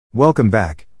Welcome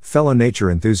back, fellow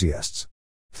nature enthusiasts.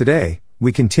 Today,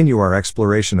 we continue our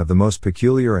exploration of the most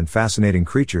peculiar and fascinating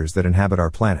creatures that inhabit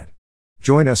our planet.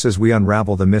 Join us as we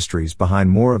unravel the mysteries behind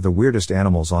more of the weirdest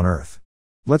animals on Earth.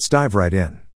 Let's dive right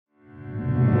in.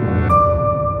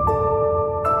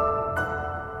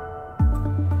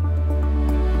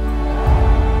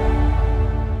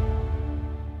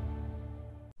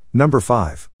 Number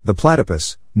 5. The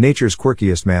platypus, nature's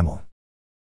quirkiest mammal.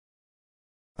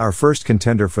 Our first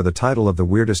contender for the title of the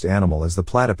weirdest animal is the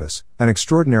platypus, an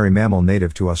extraordinary mammal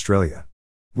native to Australia.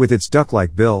 With its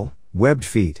duck-like bill, webbed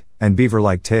feet, and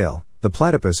beaver-like tail, the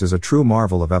platypus is a true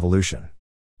marvel of evolution.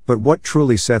 But what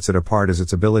truly sets it apart is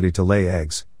its ability to lay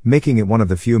eggs, making it one of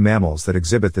the few mammals that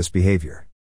exhibit this behavior.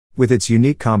 With its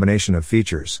unique combination of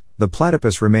features, the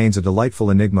platypus remains a delightful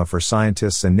enigma for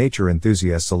scientists and nature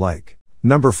enthusiasts alike.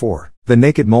 Number 4. The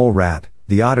naked mole rat,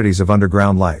 the oddities of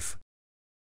underground life.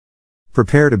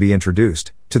 Prepare to be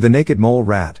introduced to the naked mole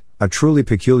rat, a truly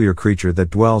peculiar creature that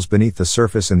dwells beneath the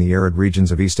surface in the arid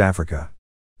regions of East Africa.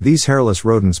 These hairless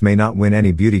rodents may not win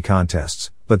any beauty contests,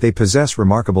 but they possess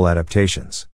remarkable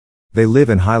adaptations. They live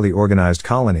in highly organized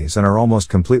colonies and are almost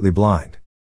completely blind.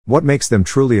 What makes them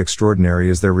truly extraordinary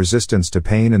is their resistance to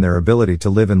pain and their ability to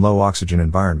live in low-oxygen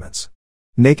environments.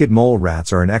 Naked mole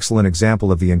rats are an excellent example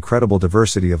of the incredible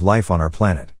diversity of life on our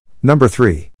planet. Number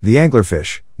 3. The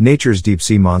anglerfish, nature's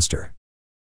deep-sea monster.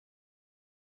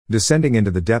 Descending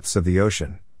into the depths of the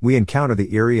ocean, we encounter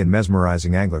the eerie and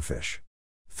mesmerizing anglerfish.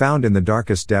 Found in the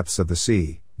darkest depths of the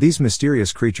sea, these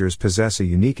mysterious creatures possess a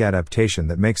unique adaptation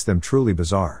that makes them truly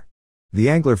bizarre. The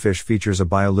anglerfish features a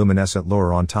bioluminescent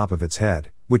lure on top of its head,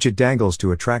 which it dangles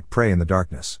to attract prey in the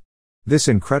darkness. This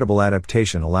incredible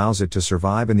adaptation allows it to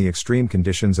survive in the extreme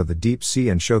conditions of the deep sea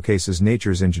and showcases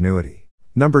nature's ingenuity.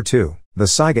 Number 2. The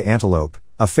Saiga antelope,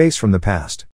 a face from the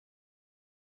past.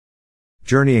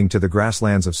 Journeying to the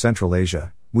grasslands of Central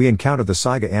Asia, we encounter the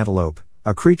Saiga antelope,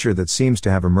 a creature that seems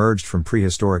to have emerged from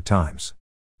prehistoric times.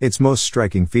 Its most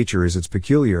striking feature is its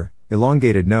peculiar,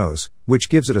 elongated nose, which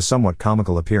gives it a somewhat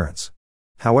comical appearance.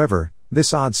 However,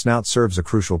 this odd snout serves a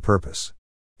crucial purpose.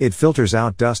 It filters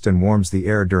out dust and warms the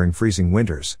air during freezing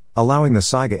winters, allowing the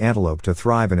Saiga antelope to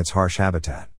thrive in its harsh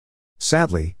habitat.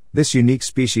 Sadly, this unique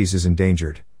species is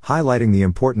endangered, highlighting the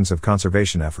importance of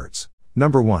conservation efforts.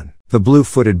 Number 1. The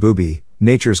blue-footed booby,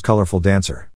 nature's colorful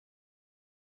dancer.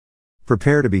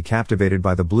 Prepare to be captivated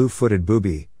by the blue-footed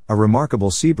booby, a remarkable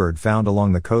seabird found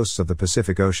along the coasts of the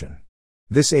Pacific Ocean.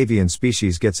 This avian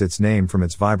species gets its name from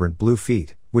its vibrant blue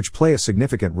feet, which play a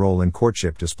significant role in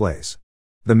courtship displays.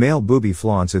 The male booby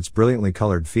flaunts its brilliantly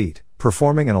colored feet,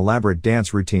 performing an elaborate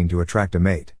dance routine to attract a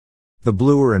mate. The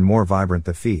bluer and more vibrant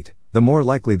the feet, the more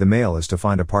likely the male is to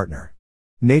find a partner.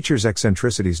 Nature's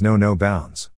eccentricities know no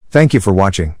bounds. Thank you for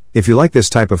watching. If you like this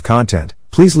type of content,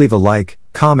 please leave a like,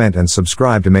 comment and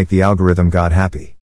subscribe to make the algorithm god happy.